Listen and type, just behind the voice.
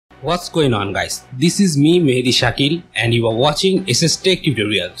What's going on, guys? This is me, Mehdi Shakil, and you are watching SSTec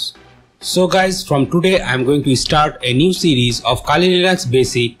tutorials. So guys, from today I am going to start a new series of Kali Linux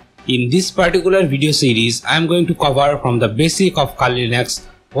Basic. In this particular video series, I am going to cover from the basic of Kali Linux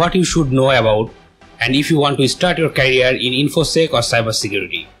what you should know about, and if you want to start your career in InfoSec or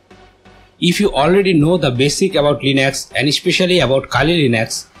cybersecurity. If you already know the basic about Linux and especially about Kali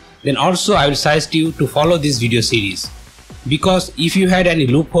Linux, then also I will suggest you to follow this video series. Because if you had any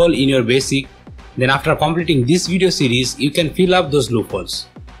loophole in your basic, then after completing this video series, you can fill up those loopholes.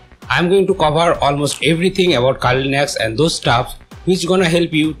 I am going to cover almost everything about Kali Linux and those stuff which gonna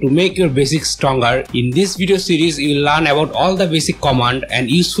help you to make your basics stronger. In this video series, you will learn about all the basic command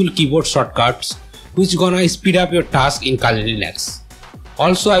and useful keyboard shortcuts which gonna speed up your task in Kali Linux.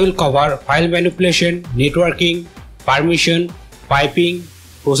 Also, I will cover file manipulation, networking, permission, piping,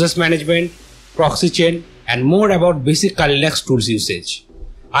 process management, proxy chain, and more about basic Kali Linux tools usage.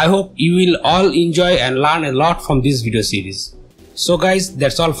 I hope you will all enjoy and learn a lot from this video series. So guys,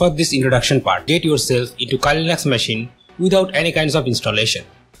 that's all for this introduction part. Get yourself into Kali Linux machine without any kinds of installation.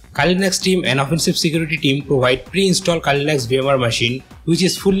 Kali Linux team and offensive security team provide pre-installed Kali Linux VMware machine which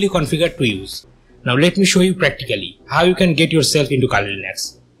is fully configured to use. Now let me show you practically how you can get yourself into Kali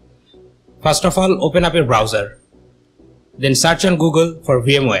Linux. First of all, open up your browser. Then search on Google for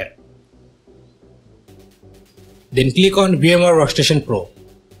VMware. Then click on VMware Workstation Pro.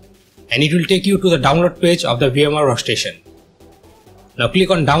 And it will take you to the download page of the VMware Workstation. Now click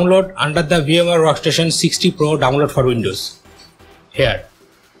on download under the VMware Workstation 60 Pro download for Windows. Here.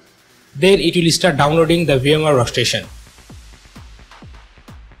 Then it will start downloading the VMware Workstation.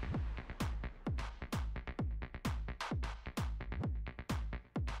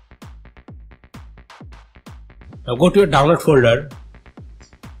 Now go to your download folder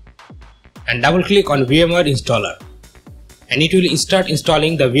and double click on VMware installer, and it will start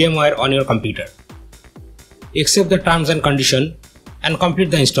installing the VMware on your computer. Accept the terms and conditions and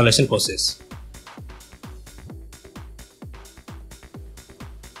complete the installation process.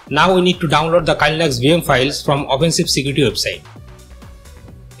 Now we need to download the Kali Linux VM files from offensive security website.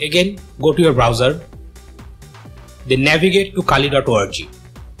 Again, go to your browser, then navigate to kali.org.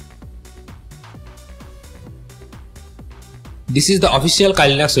 This is the official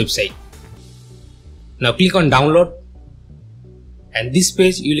Kali Linux website. Now click on download, and this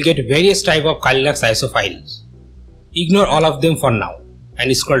page you will get various type of Kali Linux ISO files. Ignore all of them for now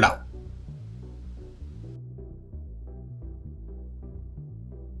and scroll down.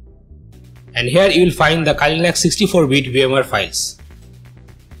 And here you will find the Kali Linux 64-bit VMware files.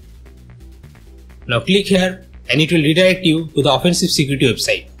 Now click here and it will redirect you to the offensive security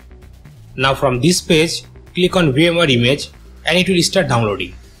website. Now from this page, click on VMware image and it will start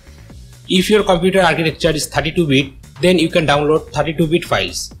downloading. If your computer architecture is 32-bit, then you can download 32-bit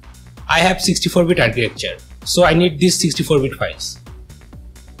files. I have 64-bit architecture, so I need these 64-bit files.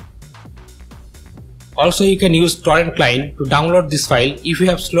 Also, you can use torrent client to download this file if you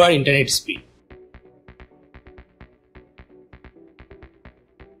have slower internet speed.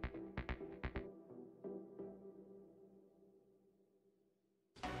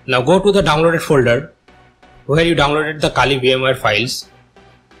 Now go to the downloaded folder where you downloaded the Kali VMware files.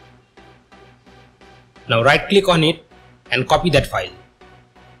 Now right click on it and copy that file.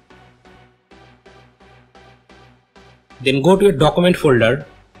 Then go to your document folder,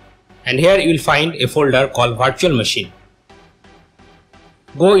 and here you will find a folder called virtual machine.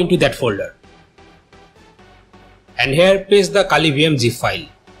 Go into that folder. And here paste the Kali VM zip file.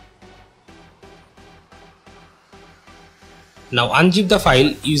 Now unzip the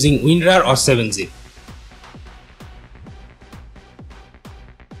file using WinRAR or 7-zip.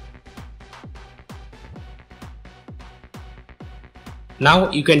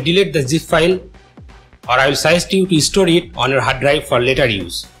 Now you can delete the zip file, or I will suggest you to store it on your hard drive for later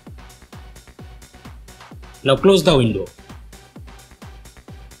use. Now close the window.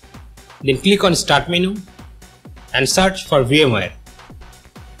 Then click on Start menu and search for VMware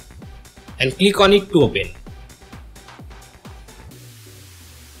and click on it to open.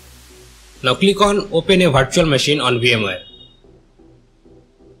 Now click on Open a virtual machine on VMware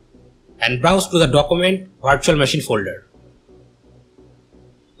and browse to the Document Virtual Machine folder.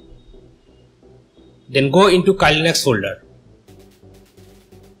 Then go into Kali Linux folder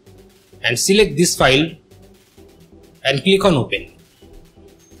and select this file and click on Open.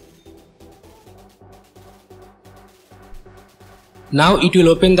 Now it will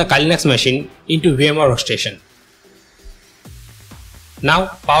open the Kali Linux machine into VMware Workstation. Now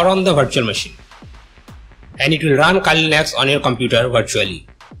power on the virtual machine and it will run Kali Linux on your computer virtually.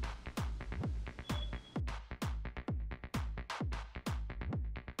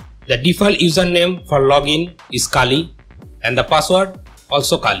 The default username for login is Kali and the password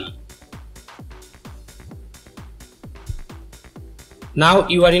also Kali. Now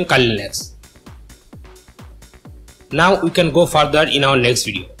you are in Kali Linux. Now we can go further in our next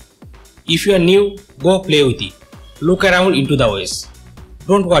video. If you are new, go play with it. Look around into the OS.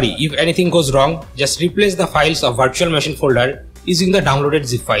 Don't worry, if anything goes wrong, just replace the files of virtual machine folder using the downloaded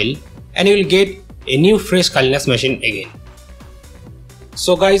zip file and you will get a new fresh Kali Linux machine again.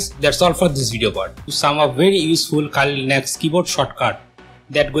 So guys, that's all for this video part. Some of very useful Kali Linux keyboard shortcut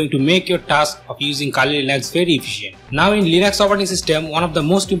that going to make your task of using Kali Linux very efficient. Now in Linux operating system, one of the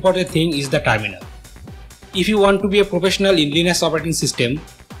most important thing is the terminal. If you want to be a professional in Linux operating system,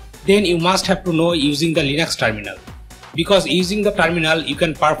 then you must have to know using the Linux terminal. Because using the terminal you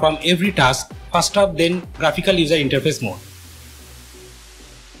can perform every task faster than graphical user interface mode.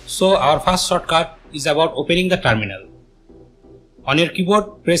 So our first shortcut is about opening the terminal. On your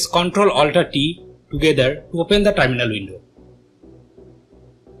keyboard, press Ctrl Alt T together to open the terminal window.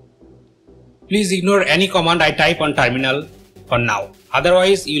 Please ignore any command I type on terminal for now,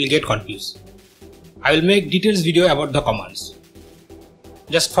 otherwise you will get confused. I will make details video about the commands.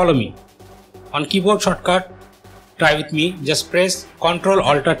 Just follow me. On keyboard shortcut, try with me, just press Ctrl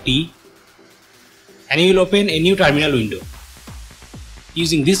Alt T and you will open a new terminal window.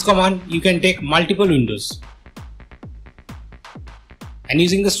 Using this command, you can take multiple windows. And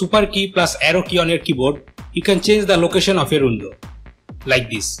using the super key plus arrow key on your keyboard, you can change the location of your window, like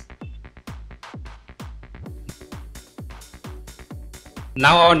this.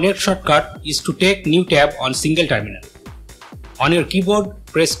 Now our next shortcut is to take new tab on single terminal. On your keyboard,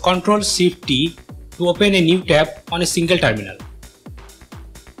 press Ctrl Shift T to open a new tab on a single terminal.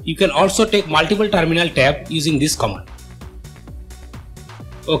 You can also take multiple terminal tab using this command.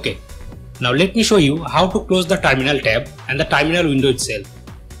 Okay, now let me show you how to close the terminal tab and the terminal window itself.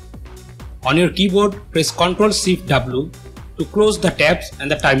 On your keyboard, press Ctrl Shift W to close the tabs and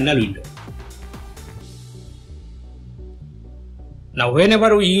the terminal window. Now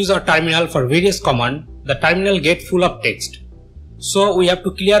whenever we use our terminal for various commands, the terminal gets full of text. So we have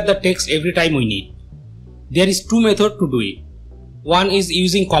to clear the text every time we need. There is two methods to do it. One is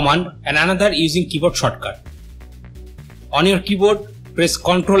using command and another using keyboard shortcut. On your keyboard, press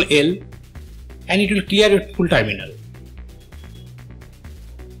Ctrl L and it will clear your full terminal.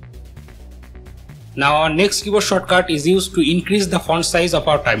 Now our next keyboard shortcut is used to increase the font size of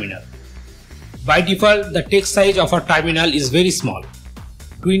our terminal. By default, the text size of our terminal is very small.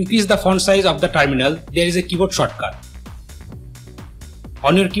 To increase the font size of the terminal, there is a keyboard shortcut.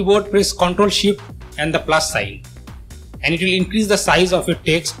 On your keyboard, press Ctrl Shift and the plus sign and it will increase the size of your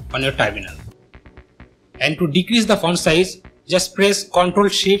text on your terminal. And to decrease the font size, just press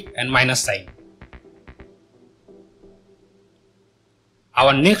Ctrl Shift and minus sign.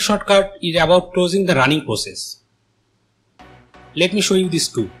 Our next shortcut is about closing the running process. Let me show you this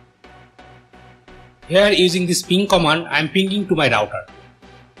too. Here using this ping command, I am pinging to my router.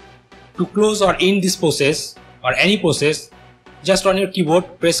 To close or end this process or any process, just on your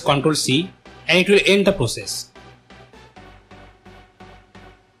keyboard press Ctrl C and it will end the process.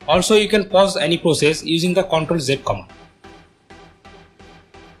 Also you can pause any process using the Ctrl Z command.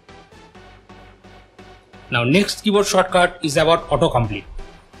 Now next keyboard shortcut is about autocomplete.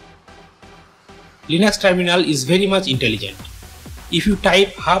 Linux terminal is very much intelligent. If you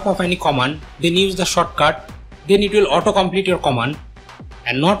type half of any command, then use the shortcut, then it will autocomplete your command.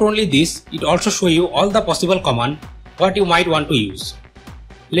 And not only this, it also show you all the possible command what you might want to use.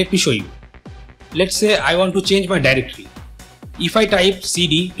 Let me show you. Let's say I want to change my directory. If I type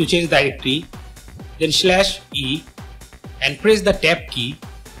cd to change directory, then /e and press the tab key,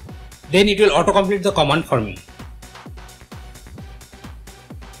 then it will autocomplete the command for me.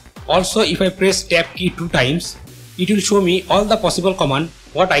 Also, if I press tab key 2 times, it will show me all the possible command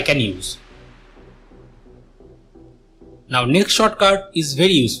what I can use. Now next shortcut is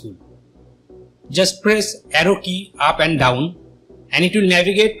very useful. Just press arrow key up and down and it will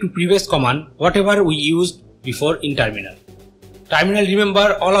navigate to previous command whatever we used before in terminal. Terminal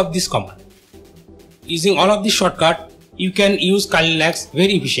remember all of this command. Using all of this shortcut, you can use Kali Linux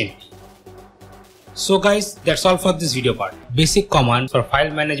very efficiently. So guys, that's all for this video part. Basic commands for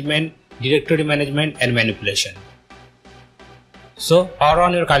file management, directory management and manipulation. So power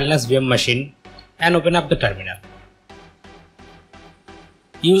on your Kali Linux VM machine and open up the terminal.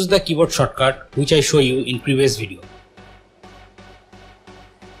 Use the keyboard shortcut which I show you in previous video.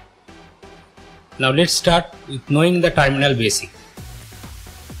 Now let's start with knowing the terminal basic.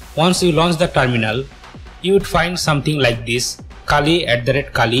 Once you launch the terminal, you would find something like this, Kali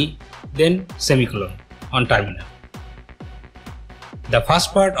 @ Kali, then semicolon on terminal. The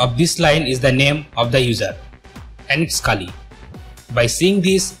first part of this line is the name of the user and it's Kali. By seeing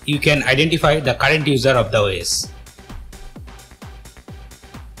this, you can identify the current user of the OS.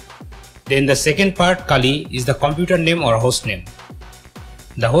 Then the second part, Kali, is the computer name or host name.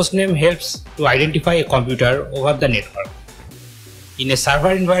 The host name helps to identify a computer over the network. In a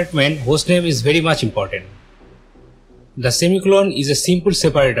server environment, host name is very much important. The semicolon is a simple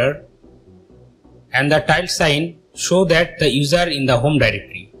separator and the tilde sign show that the user in the home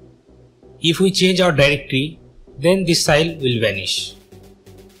directory. If we change our directory, then this file will vanish.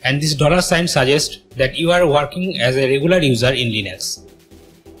 And this $sign suggests that you are working as a regular user in Linux.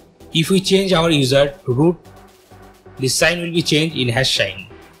 If we change our user to root, this sign will be changed in #sign.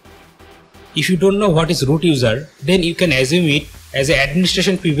 If you don't know what is root user, then you can assume it as an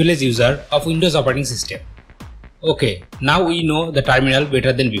administration privilege user of Windows operating system. Okay, now we know the terminal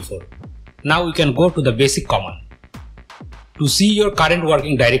better than before. Now we can go to the basic command. To see your current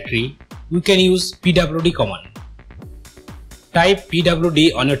working directory, you can use pwd command. Type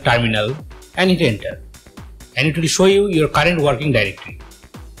pwd on your terminal and hit enter, and it will show you your current working directory.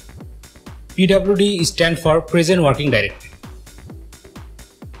 pwd stands for present working directory.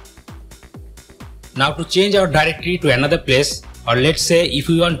 Now to change our directory to another place, or let's say if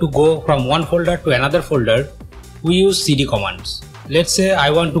we want to go from one folder to another folder, we use cd commands. Let's say I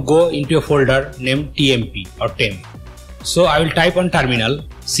want to go into a folder named tmp or temp. So I will type on terminal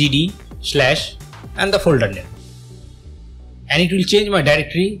cd/ and the folder name, and it will change my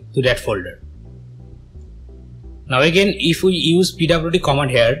directory to that folder. Now again, if we use pwd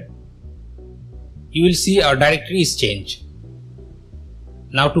command here, you will see our directory is changed.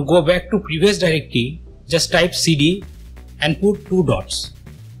 Now to go back to previous directory, just type cd and put 2 dots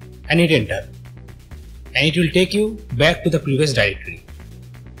and hit enter, and it will take you back to the previous directory.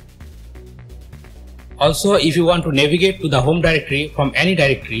 Also, if you want to navigate to the home directory from any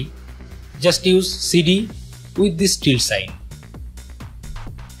directory, just use cd with this tilde sign,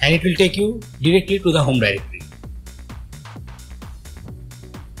 and it will take you directly to the home directory.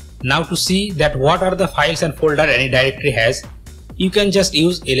 Now to see that what are the files and folder any directory has, you can just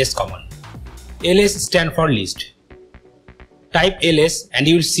use ls command. ls stands for list. Type ls and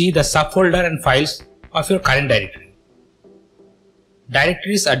you will see the subfolder and files of your current directory.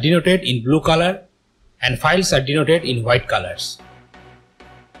 Directories are denoted in blue color and files are denoted in white colors.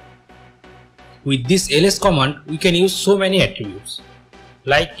 With this ls command, we can use so many attributes.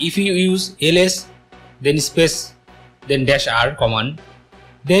 Like if you use ls then space then -r command,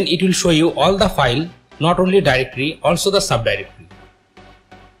 then it will show you all the file, not only directory, also the subdirectory.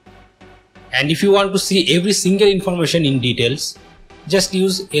 And if you want to see every single information in details, just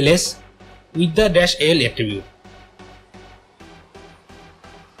use ls with the -l attribute.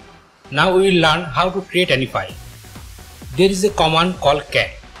 Now we will learn how to create any file. There is a command called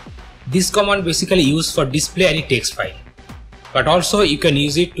cat. This command basically used for display any text file, but also you can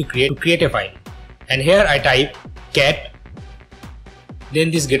use it to create a file. And here I type cat,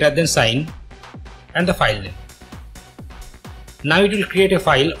 then this greater than sign and the file name. Now it will create a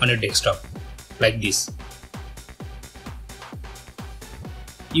file on your desktop like this.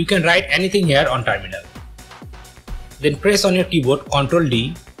 You can write anything here on terminal. Then press on your keyboard Ctrl D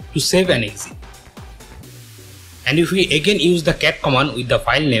to save and exit. And if we again use the cat command with the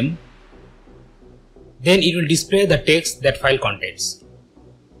file name, then it will display the text that file contains.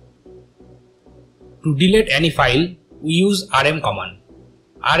 To delete any file, we use rm command.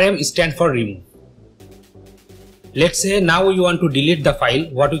 rm stands for remove. Let's say now we want to delete the file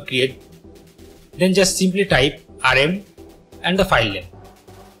what we create, then just simply type rm and the file name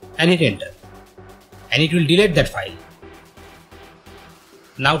and hit enter, and it will delete that file.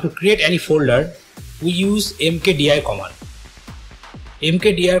 Now to create any folder, we use mkdir command.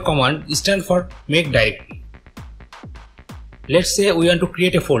 mkdir command stands for make directory. Let's say we want to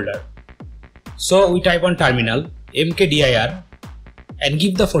create a folder, so we type on terminal mkdir and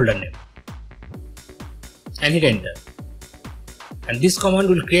give the folder name and hit enter, and this command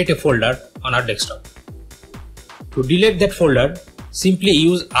will create a folder on our desktop. To delete that folder, simply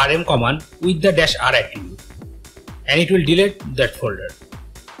use rm command with the -r attribute, and it will delete that folder.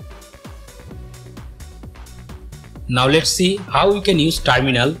 Now let's see how we can use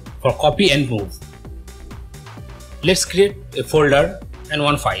terminal for copy and move. Let's create a folder and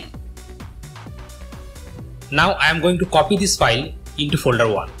one file. Now I am going to copy this file into folder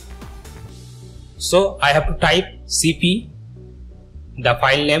 1. So I have to type cp, the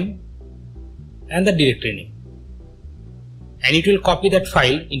file name and the directory name, and it will copy that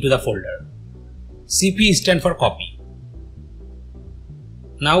file into the folder. cp stands for copy.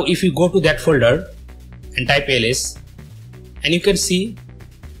 Now if you go to that folder and type ls and you can see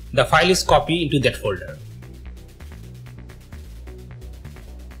the file is copied into that folder.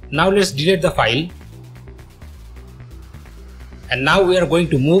 Now let's delete the file, and now we are going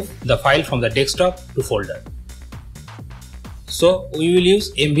to move the file from the desktop to folder. So we will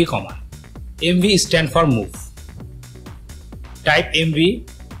use mv command. mv stands for move. Type mv,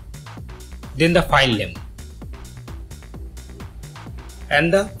 then the file name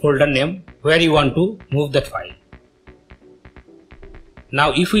and the folder name where you want to move that file.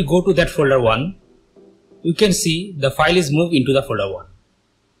 Now if we go to that folder 1, you can see the file is moved into the folder 1.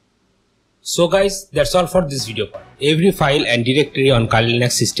 So guys, that's all for this video part. Every file and directory on Kali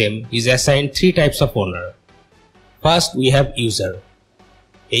Linux system is assigned 3 types of owner. First we have user.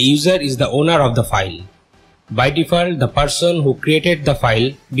 A user is the owner of the file. By default, the person who created the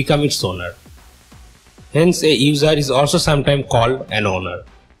file becomes its owner. Hence, a user is also sometimes called an owner.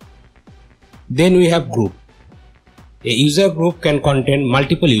 Then we have group. A user group can contain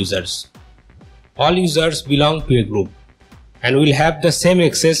multiple users. All users belong to a group and will have the same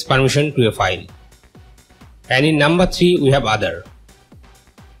access permission to a file. And in number 3 we have other.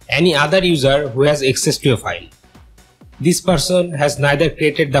 Any other user who has access to a file. This person has neither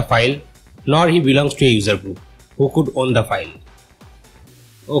created the file nor he belongs to a user group who could own the file.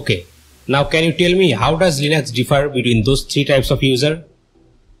 Okay, now can you tell me how does Linux differ between those 3 types of user?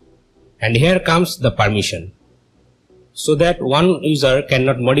 And here comes the permission. So that one user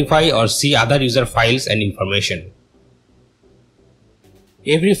cannot modify or see other user files and information.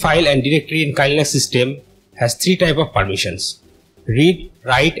 Every file and directory in Kali Linux system has 3 types of permissions: read,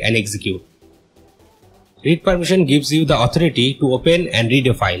 write and execute. Read permission gives you the authority to open and read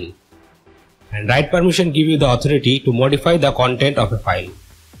a file, and write permission gives you the authority to modify the content of a file.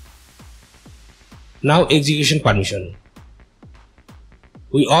 Now execution permission.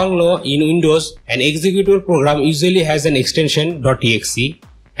 We all know in Windows an executable program usually has an extension .exe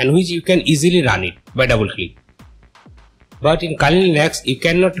and which you can easily run it by double click. But in Kali Linux you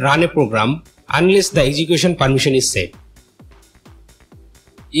cannot run a program unless the execution permission is set.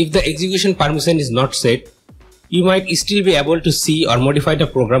 If the execution permission is not set, you might still be able to see or modify the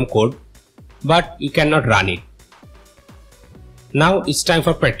program code, but you cannot run it. Now it's time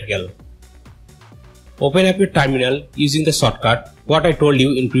for practical. Open up your terminal using the shortcut what I told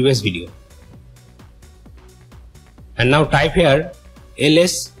you in previous video. And now type here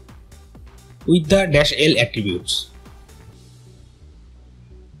ls with the -l attributes.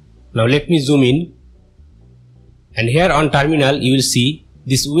 Now let me zoom in, and here on terminal you will see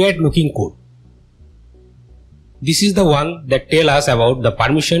this weird looking code. This is the one that tells us about the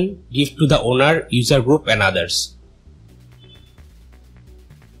permission given to the owner, user group and others.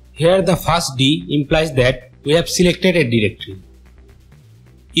 Here the first D implies that we have selected a directory.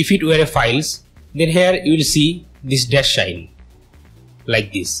 If it were a files, then here you will see this dash sign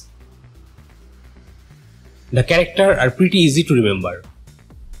like this. The characters are pretty easy to remember.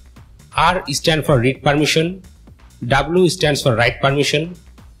 R stands for read permission, W stands for write permission,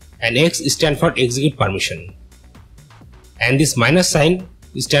 and X stands for execute permission. And this minus sign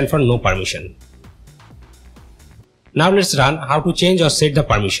stands for no permission. Now let's run how to change or set the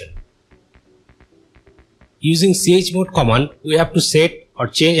permission. Using chmod command, we have to set or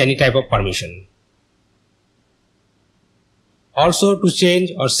change any type of permission. Also, to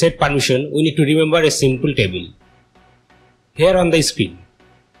change or set permission, we need to remember a simple table. Here on the screen,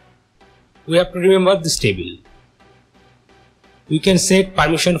 we have to remember this table. We can set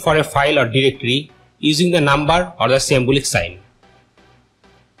permission for a file or directory using the number or the symbolic sign.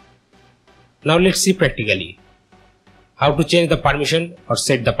 Now let's see practically how to change the permission or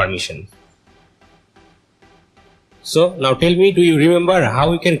set the permission. So now tell me, do you remember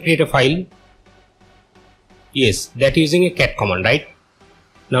how we can create a file? Yes, that using a cat command, right?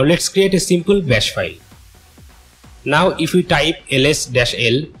 Now let's create a simple bash file. Now if we type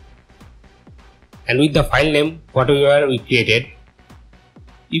ls-l and with the file name whatever we created,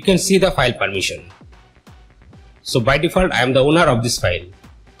 you can see the file permission. So by default I am the owner of this file.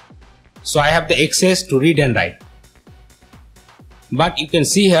 So I have the access to read and write. But you can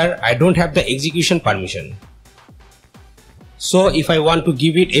see here I don't have the execution permission. So if I want to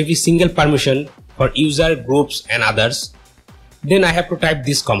give it every single permission for user, groups and others, then I have to type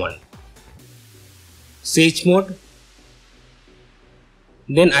this command chmod,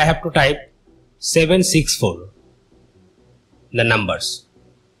 then I have to type 764, the numbers.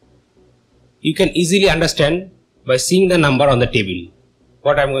 You can easily understand by seeing the number on the table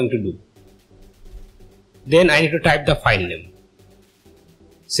what I am going to do. Then I need to type the file name.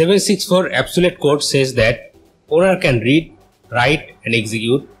 764 absolute code says that owner can read, write and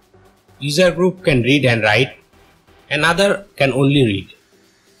execute, user group can read and write, another can only read.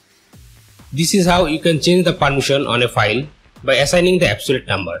 This is how you can change the permission on a file by assigning the absolute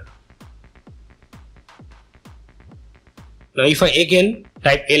number. Now if I again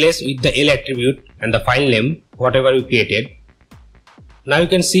type ls with the L attribute and the file name whatever we created, now you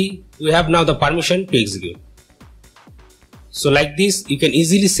can see we have now the permission to execute. So like this you can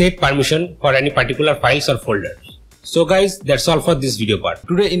easily set permission for any particular files or folders. So guys, that's all for this video part.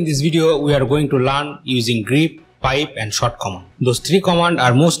 Today in this video we are going to learn using grep, pipe and short command. Those three commands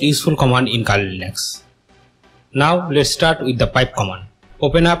are most useful command in Kali Linux. Now let's start with the pipe command.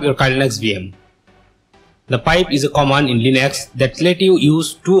 Open up your Kali Linux VM. The pipe is a command in Linux that let you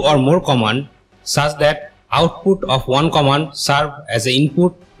use two or more commands such that output of one command serve as an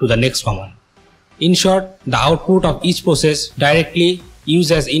input to the next command. In short, the output of each process directly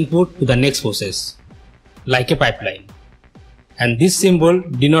used as input to the next process, like a pipeline. And this symbol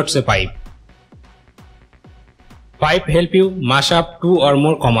denotes a pipe. Pipe help you mash up two or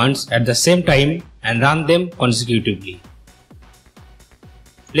more commands at the same time and run them consecutively.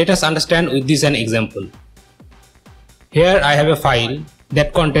 Let us understand with this an example. Here I have a file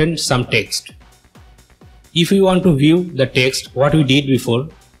that contains some text. If we want to view the text what we did before,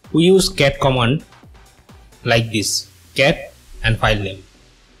 we use cat command like this, cat and file name.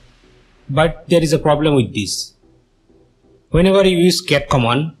 But there is a problem with this. Whenever you use cat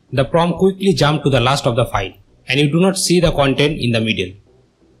command, the prompt quickly jumps to the last of the file and you do not see the content in the middle.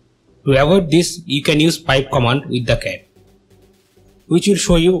 To avoid this, you can use pipe command with the cat, which will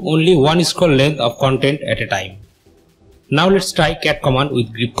show you only one scroll length of content at a time. Now let's try cat command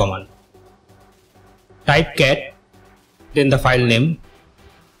with grep command. Type cat, then the file name,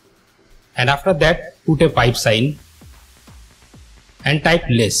 and after that put a pipe sign and type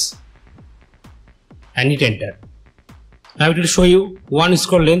less and hit enter. Now it will show you one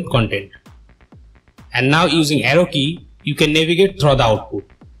scroll length content. And now using arrow key you can navigate through the output.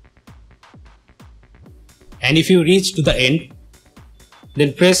 And if you reach to the end,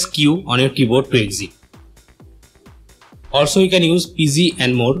 then press Q on your keyboard to exit. Also you can use PG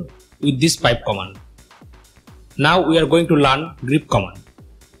and more with this pipe command. Now we are going to learn grep command.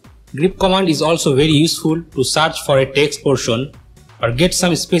 Grep command is also very useful to search for a text portion or get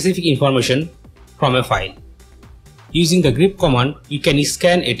some specific information from a file. Using the grep command, you can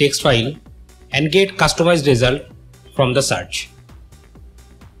scan a text file and get customized result from the search.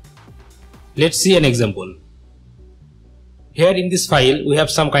 Let's see an example. Here in this file we have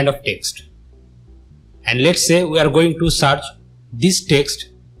some kind of text. And let's say we are going to search this text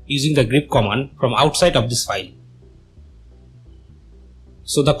using the grep command from outside of this file.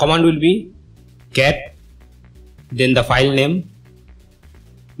 So the command will be cat, then the file name,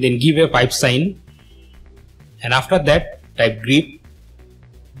 then give a pipe sign, and after that type grep,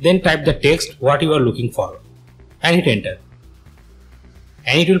 then type the text what you are looking for and hit enter.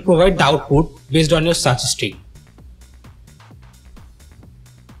 And it will provide the output based on your search string.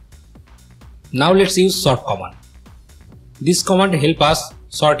 Now let's use sort command. This command helps us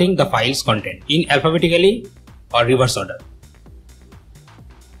sorting the file's content in alphabetically or reverse order.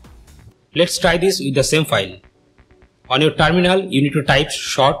 Let's try this with the same file. On your terminal you need to type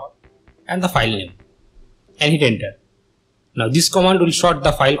sort and the file name and hit enter. Now this command will sort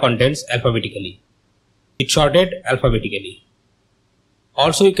the file contents alphabetically. It sorted alphabetically.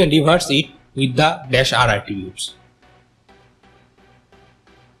 Also you can reverse it with the -r attributes.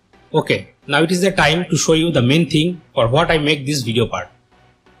 Okay, now it is the time to show you the main thing for what I make this video part.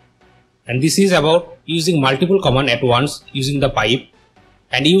 And this is about using multiple command at once using the pipe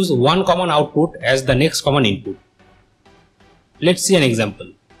and use one command output as the next command input. Let's see an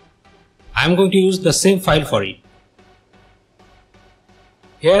example. I am going to use the same file for it.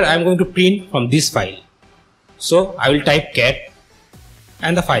 Here I am going to print from this file. So I will type cat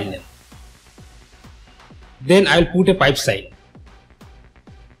and the file name. Then I will put a pipe sign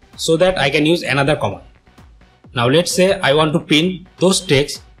so that I can use another command. Now let's say I want to print those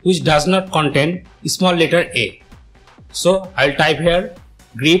text which does not contain small letter a. So I will type here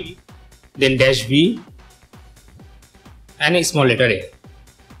grep, then -v and a small letter a.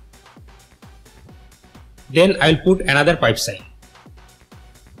 Then I will put another pipe sign.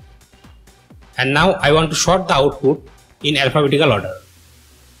 And now I want to sort the output in alphabetical order.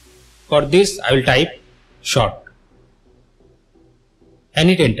 For this I will type sort and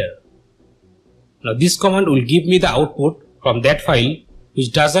hit enter. Now this command will give me the output from that file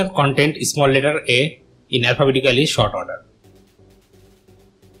which doesn't contain small letter a in alphabetically short order.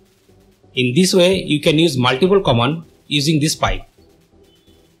 In this way you can use multiple commands using this pipe.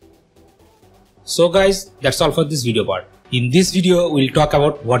 So guys, that's all for this video part. In this video we will talk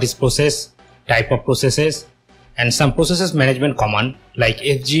about what is process, type of processes, and some processes management command like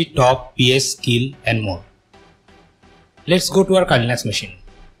fg, top, ps, kill and more. Let's go to our Kali Linux machine.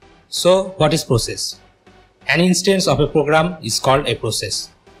 So what is process? An instance of a program is called a process.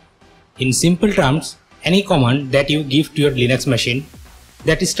 In simple terms, any command that you give to your Linux machine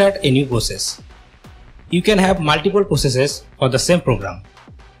that start a new process. You can have multiple processes for the same program.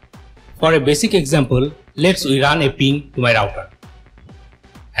 For a basic example, let's run a ping to my router.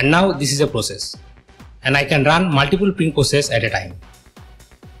 And now this is a process. And I can run multiple ping processes at a time.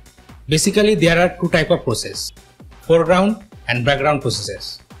 Basically there are two types of process, foreground and background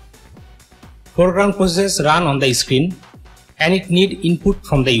processes. Foreground processes run on the screen and it needs input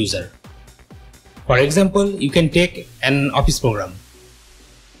from the user. For example, you can take an office program.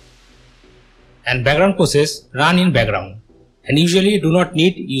 And background process run in background and usually do not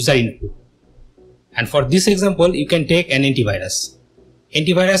need user input. And for this example, you can take an antivirus.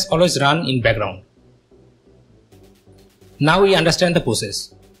 Antivirus always run in background. Now we understand the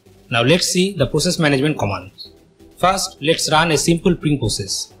process. Now let's see the process management commands. First, let's run a simple ping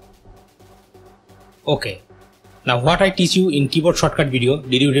process. Okay. Now what I teach you in keyboard shortcut video,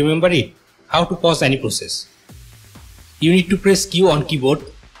 did you remember it? How to pause any process. You need to press Q on keyboard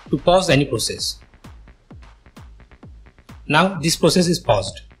to pause any process. Now this process is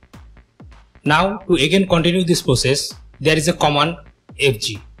paused. Now to again continue this process, there is a command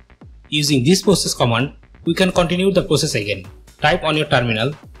fg. Using this process command, we can continue the process again. Type on your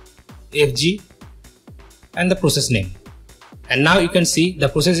terminal fg and the process name. And now you can see the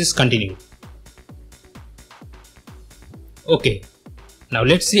process is continued. Okay. Now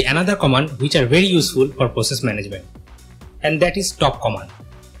let's see another command which are very useful for process management. And that is top command.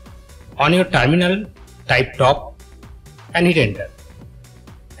 On your terminal, type top and hit enter.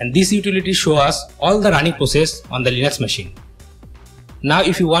 And this utility shows us all the running process on the Linux machine. Now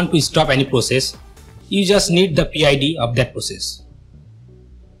if you want to stop any process, you just need the PID of that process.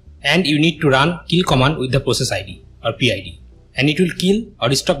 And you need to run kill command with the process ID or PID. And it will kill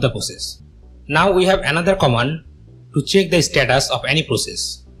or stop the process. Now we have another command to check the status of any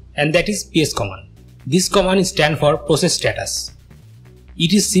process. And that is ps command. This command stands for process status.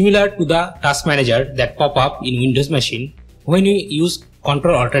 It is similar to the task manager that pop up in Windows machine when you use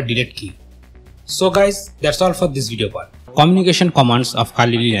Ctrl-Alt-Delete key. So guys, that's all for this video part. Communication commands of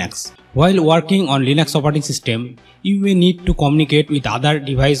Kali Linux. While working on Linux operating system, you may need to communicate with other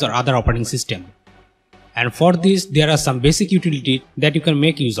device or other operating system. And for this, there are some basic utilities that you can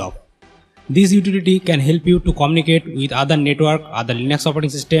make use of. This utility can help you to communicate with other network, other Linux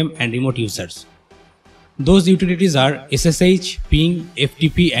operating system and remote users. Those utilities are SSH, ping,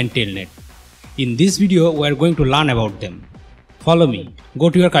 FTP and telnet. In this video, we are going to learn about them. Follow me. Go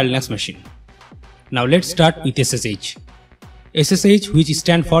to your Kali Linux machine. Now let's start with SSH. SSH, which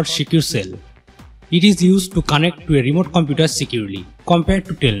stands for Secure Shell. It is used to connect to a remote computer securely compared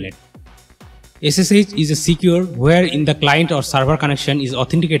to telnet. SSH is a secure wherein the client or server connection is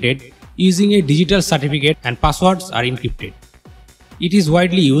authenticated using a digital certificate and passwords are encrypted. It is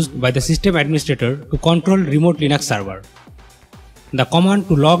widely used by the system administrator to control remote Linux server. The command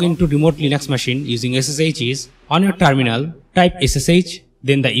to log into remote Linux machine using SSH is on your terminal, type SSH,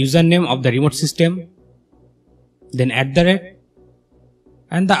 then the username of the remote system, then @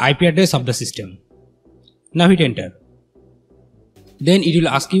 and the IP address of the system. Now hit enter. Then it will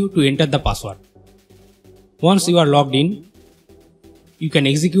ask you to enter the password. Once you are logged in, you can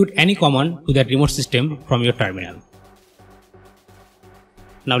execute any command to that remote system from your terminal.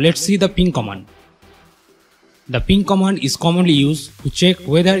 Now let's see the ping command. The ping command is commonly used to check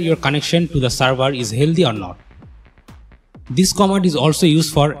whether your connection to the server is healthy or not. This command is also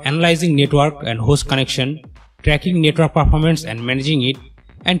used for analyzing network and host connection, tracking network performance and managing it,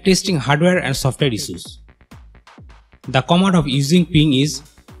 and testing hardware and software issues. The command of using ping is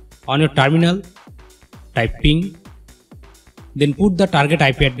on your terminal, type ping, then put the target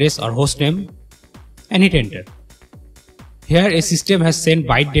IP address or hostname and hit enter. Here a system has sent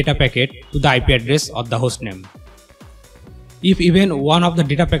byte data packet to the IP address of the hostname. If even one of the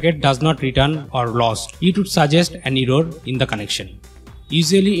data packet does not return or lost, it would suggest an error in the connection.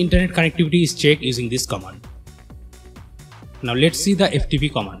 Usually internet connectivity is checked using this command. Now let's see the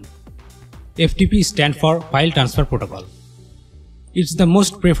FTP command. FTP stands for File Transfer Protocol. It's the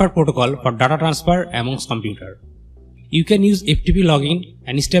most preferred protocol for data transfer amongst computers. You can use FTP login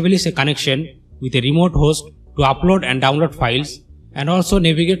and establish a connection with a remote host to upload and download files and also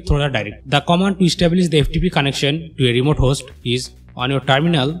navigate through the directory. The command to establish the FTP connection to a remote host is on your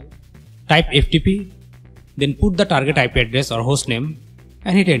terminal, type FTP, then put the target IP address or hostname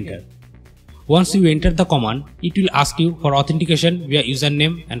and hit enter. Once you enter the command, it will ask you for authentication via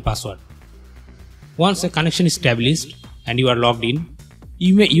username and password. Once a connection is established and you are logged in,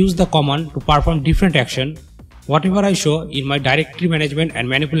 you may use the command to perform different action, whatever I show in my directory management and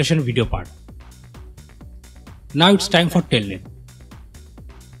manipulation video part. Now it's time for Telnet.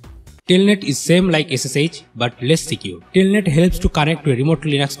 Telnet is same like SSH but less secure. Telnet helps to connect to a remote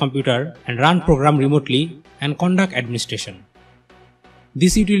Linux computer and run program remotely and conduct administration.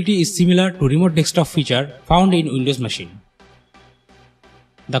 This utility is similar to remote desktop feature found in Windows machine.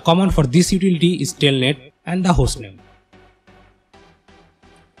 The command for this utility is telnet and the hostname.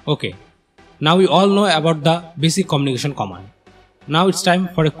 Okay, now we all know about the basic communication command. Now it's time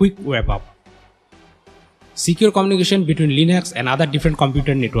for a quick wrap up. Secure communication between Linux and other different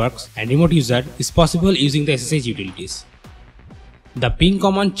computer networks and remote user is possible using the SSH utilities. The ping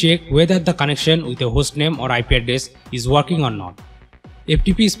command checks whether the connection with a hostname or IP address is working or not.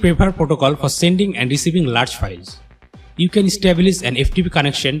 FTP is preferred protocol for sending and receiving large files. You can establish an FTP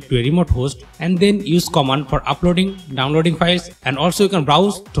connection to a remote host and then use command for uploading, downloading files, and also you can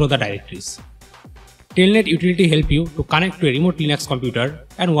browse through the directories. Telnet utility help you to connect to a remote Linux computer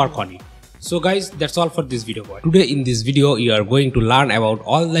and work on it. So guys, that's all for this video. Today in this video you are going to learn about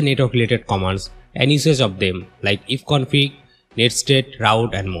all the network related commands and usage of them like ifconfig, netstate,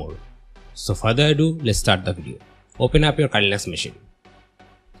 route and more. So further ado, let's start the video. Open up your Linux machine.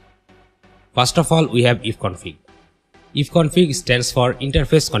 First of all, we have ifconfig. Ifconfig stands for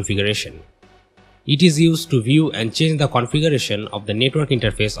interface configuration. It is used to view and change the configuration of the network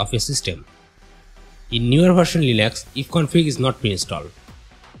interface of a system. In newer version Linux, ifconfig is not pre-installed.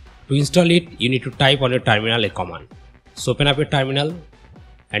 To install it, you need to type on your terminal a command. So open up your terminal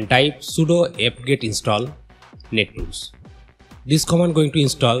and type sudo apt-get install nettools. This command going to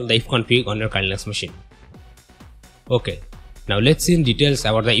install the ifconfig on your Linux machine. Okay, now let's see in details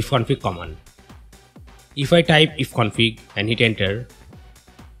about the ifconfig command. If I type ifconfig and hit enter,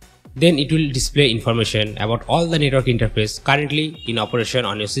 then it will display information about all the network interface currently in operation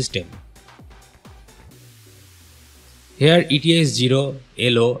on your system. Here ETS0,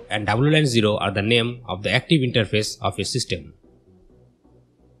 LO and WLAN0 are the name of the active interface of your system.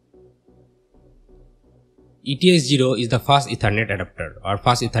 ETS0 is the fast Ethernet adapter or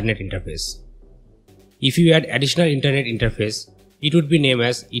fast Ethernet interface. If you add additional internet interface, it would be named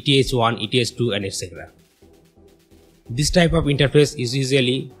as ETH1, ETH2 and etc. This type of interface is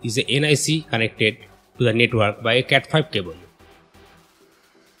usually a NIC connected to the network by a Cat5 cable.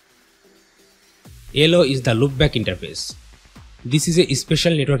 LO is the loopback interface. This is a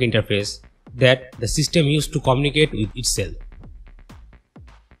special network interface that the system used to communicate with itself.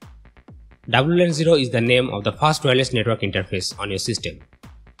 WLAN0 is the name of the fast wireless network interface on your system.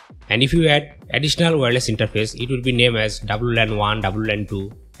 And if you add additional wireless interface, it will be named as WLAN1,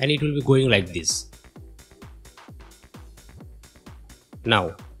 WLAN2 and it will be going like this.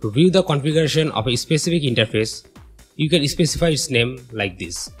 Now, to view the configuration of a specific interface, you can specify its name like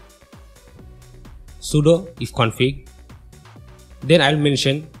this. Sudo ifconfig, then I will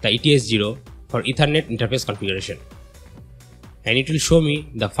mention the ETS0 for Ethernet interface configuration and it will show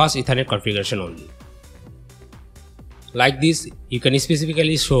me the fast Ethernet configuration only. Like this, you can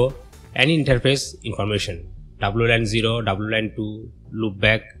specifically show any interface information, WLAN0, WLAN2,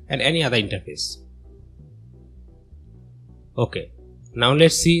 loopback and any other interface. Okay, now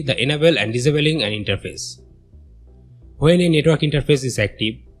let's see the enable and disabling an interface. When a network interface is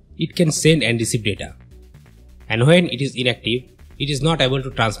active, it can send and receive data, and when it is inactive, it is not able to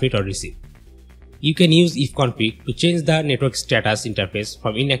transmit or receive. You can use ifconfig to change the network status interface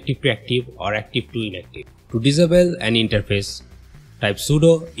from inactive to active or active to inactive. To disable an interface, type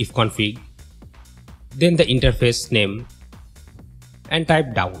sudo ifconfig, then the interface name and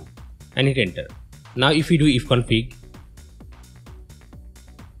type down and hit enter. Now if you do ifconfig,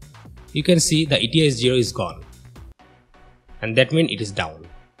 you can see the ETS0 is gone and that means it is down.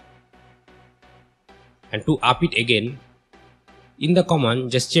 And to up it again, in the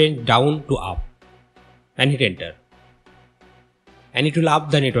command just change down to up and hit enter and it will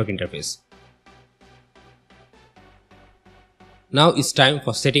up the network interface. Now it's time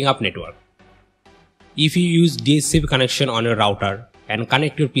for setting up network. If you use DHCP connection on your router and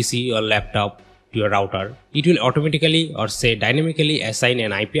connect your PC or laptop to your router, it will automatically or say dynamically assign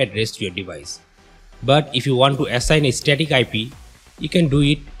an IP address to your device. But if you want to assign a static IP, you can do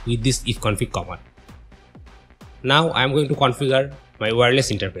it with this ifconfig command. Now I am going to configure my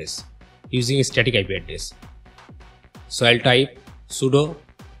wireless interface using a static IP address. So I'll type sudo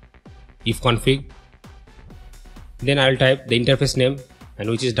ifconfig, then I'll type the interface name and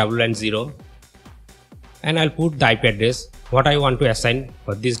which is WLAN0 and I'll put the IP address what I want to assign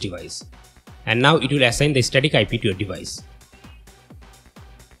for this device. And now it will assign the static IP to your device.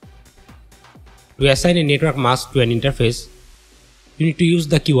 To assign a network mask to an interface, you need to use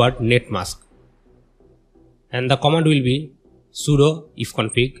the keyword netmask. And the command will be sudo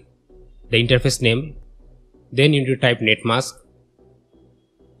ifconfig, the interface name, then you need to type netmask,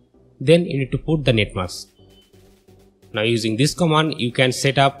 then you need to put the netmask. Now using this command you can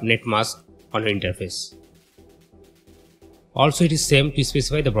set up netmask on your interface. Also it is same to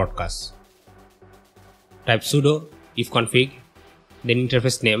specify the broadcast. Type sudo ifconfig, then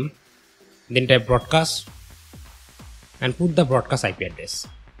interface name, then type broadcast and put the broadcast IP address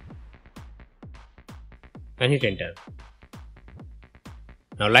and hit enter.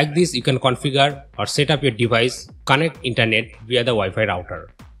 Now like this you can configure or set up your device, connect internet via the Wi-Fi router.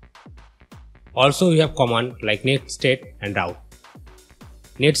 Also we have command like netstate and route.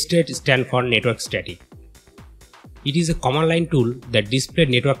 Netstate stands for network static. It is a command line tool that displays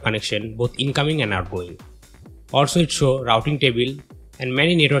network connection both incoming and outgoing. Also it shows routing table and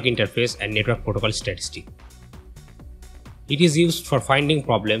many network interface and network protocol statistics. It is used for finding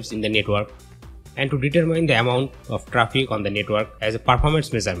problems in the network and to determine the amount of traffic on the network as a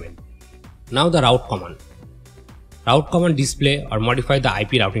performance measurement. Now the route command. Route command display or modify the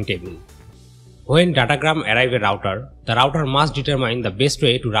IP routing table. When datagram arrive at router, the router must determine the best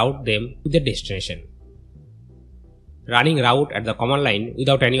way to route them to their destination. Running route at the command line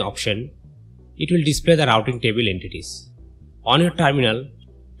without any option, it will display the routing table entities. On your terminal,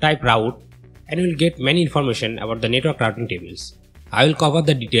 type route and you will get many information about the network routing tables. I will cover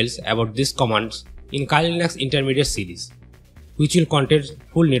the details about these commands in Kali Linux Intermediate series, which will contain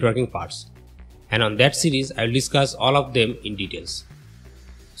full networking parts. And on that series, I will discuss all of them in details.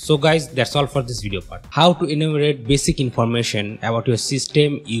 So guys, that's all for this video part. How to enumerate basic information about your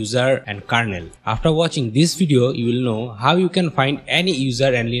system, user and kernel. After watching this video, you will know how you can find any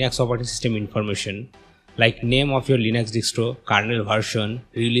user and Linux operating system information like name of your Linux distro, kernel version,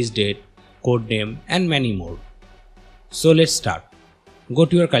 release date, code name and many more. So let's start. Go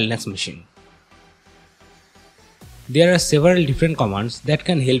to your Kali Linux machine. There are several different commands that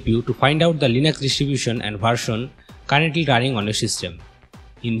can help you to find out the Linux distribution and version currently running on your system.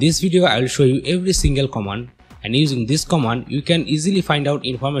 In this video, I will show you every single command, and using this command, you can easily find out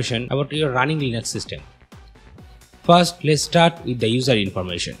information about your running Linux system. First, let's start with the user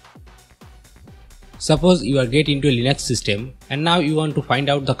information. Suppose you are getting into a Linux system and now you want to find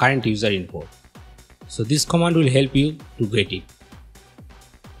out the current user info. So this command will help you to get it.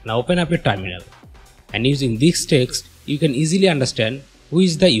 Now open up your terminal, and using this text, you can easily understand who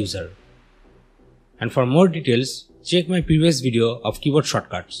is the user. And for more details, check my previous video of keyboard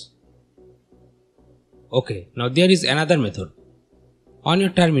shortcuts. Okay, now there is another method. On your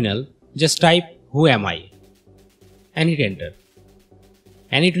terminal, just type who am I and hit enter.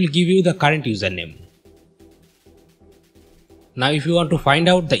 And it will give you the current username. Now if you want to find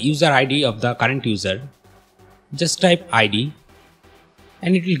out the user ID of the current user, just type ID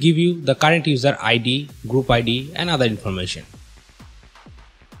and it will give you the current user ID, group ID and other information.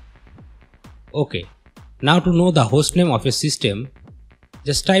 Okay. Now to know the hostname of your system,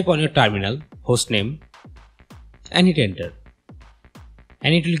 just type on your terminal hostname and hit enter.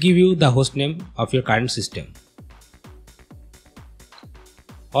 And it will give you the hostname of your current system.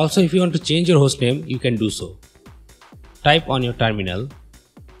 Also if you want to change your hostname, you can do so. Type on your terminal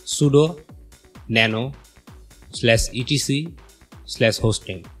sudo nano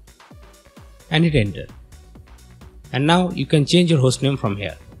 /etc/hostname and hit enter. And now you can change your hostname from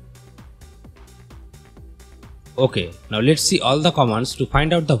here. Okay, now let's see all the commands to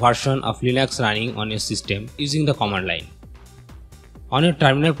find out the version of Linux running on your system using the command line. On your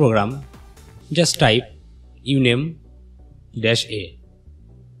terminal program, just type uname-a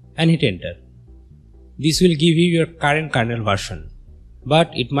and hit enter. This will give you your current kernel version,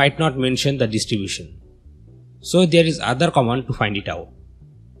 but it might not mention the distribution. So there is other command to find it out.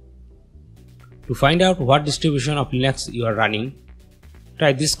 To find out what distribution of Linux you are running,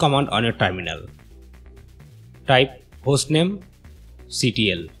 try this command on your terminal. Type hostname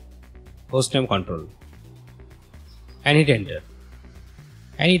ctl, hostname control and hit enter.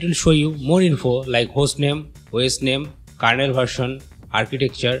 And it will show you more info like hostname, OS name, kernel version,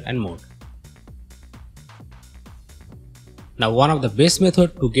 architecture and more. Now one of the best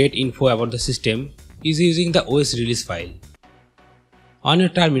methods to get info about the system is using the OS release file. On your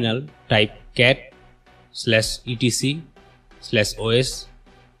terminal, type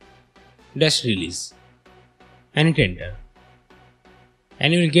cat/etc/os-release and hit enter.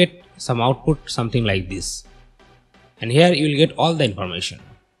 And you will get some output something like this. And here you will get all the information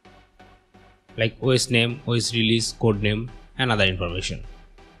like OS name, OS release, code name and other information.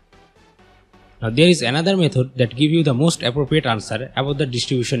 Now there is another method that gives you the most appropriate answer about the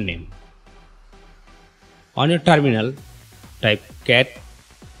distribution name. On your terminal, type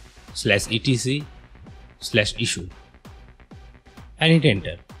cat/etc/issue and hit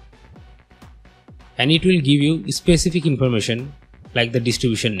enter. And it will give you specific information like the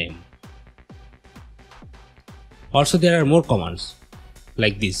distribution name. Also, there are more commands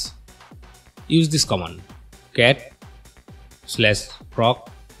like this. Use this command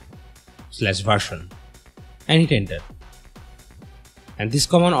cat/proc/version and hit enter. And this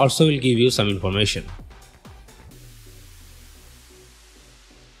command also will give you some information.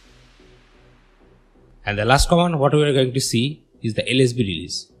 And the last command what we are going to see is the lsb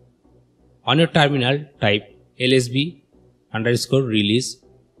release. On your terminal, type lsb_release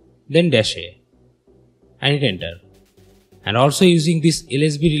then -a and hit enter. And also using this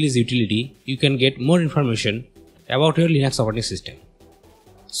lsb release utility, you can get more information about your Linux operating system.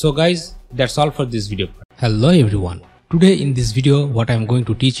 So guys, that's all for this video. Hello everyone. Today in this video what I am going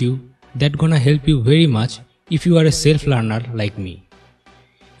to teach you that gonna help you very much if you are a self-learner like me.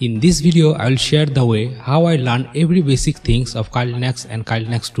 In this video I will share the way how I learned every basic things of Kali Linux and Kali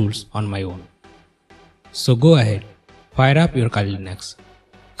Linux tools on my own. So go ahead, fire up your Kali Linux.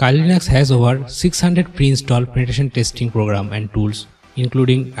 Kali Linux has over 600 pre-installed penetration testing program and tools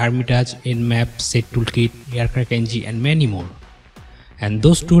including Armitage, Nmap, Set Toolkit, AirCrackNG and many more. And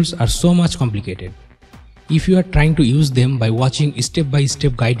those tools are so much complicated. If you are trying to use them by watching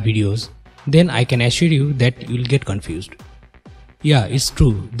step-by-step guide videos, then I can assure you that you will get confused. Yeah, it's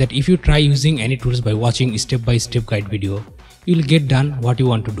true that if you try using any tools by watching step-by-step guide video, you will get done what you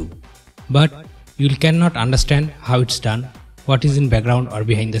want to do. But you cannot understand how it's done, what is in background or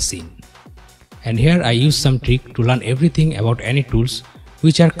behind the scene. And here I use some trick to learn everything about any tools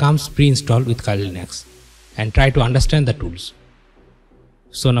which comes pre-installed with Kali Linux and try to understand the tools.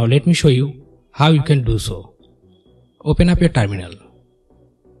 So now let me show you how you can do so. Open up your terminal.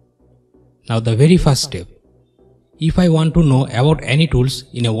 Now the very first step. If I want to know about any tools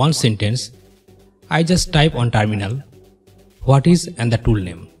in a one sentence, I just type on terminal what is and the tool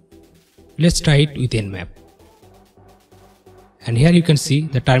name. Let's try it with Nmap. And here you can see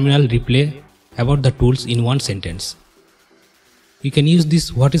the terminal replay about the tools in one sentence. You can use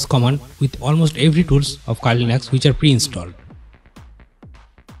this what is command with almost every tools of Kali Linux which are pre-installed.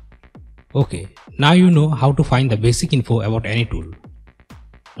 Okay, now you know how to find the basic info about any tool.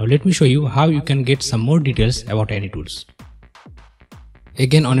 Now let me show you how you can get some more details about any tools.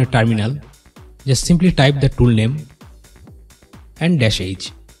 Again on your terminal, just simply type the tool name and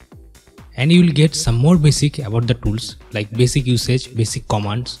 -h. And you will get some more basic about the tools like basic usage, basic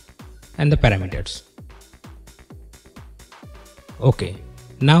commands and the parameters. Okay,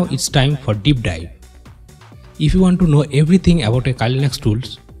 now it's time for deep dive. If you want to know everything about a Kali Linux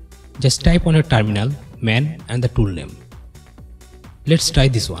tools, just type on your terminal man and the tool name. Let's try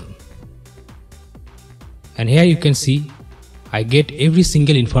this one. And here you can see I get every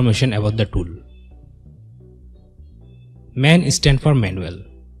single information about the tool. Man stands for manual.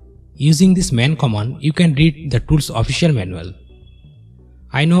 Using this man command, you can read the tool's official manual.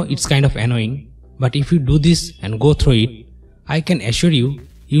 I know it's kind of annoying, but if you do this and go through it, I can assure you,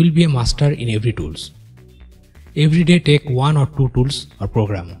 you will be a master in every tools. Every day take one or two tools or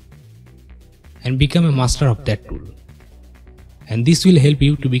program and become a master of that tool. And this will help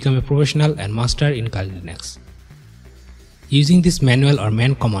you to become a professional and master in Kali Linux. Using this manual or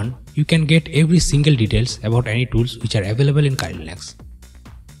man command, you can get every single details about any tools which are available in Kali Linux.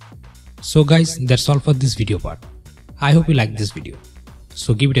 So guys, that's all for this video part. I hope you liked this video.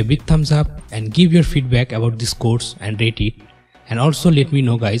 So give it a big thumbs up and give your feedback about this course and rate it. And also let me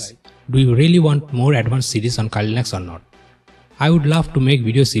know guys, do you really want more advanced series on Kali Linux or not? I would love to make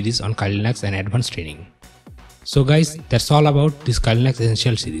video series on Kali Linux and advanced training. So guys, that's all about this Kali Linux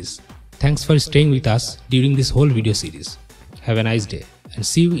Essential series. Thanks for staying with us during this whole video series. Have a nice day and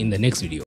see you in the next video.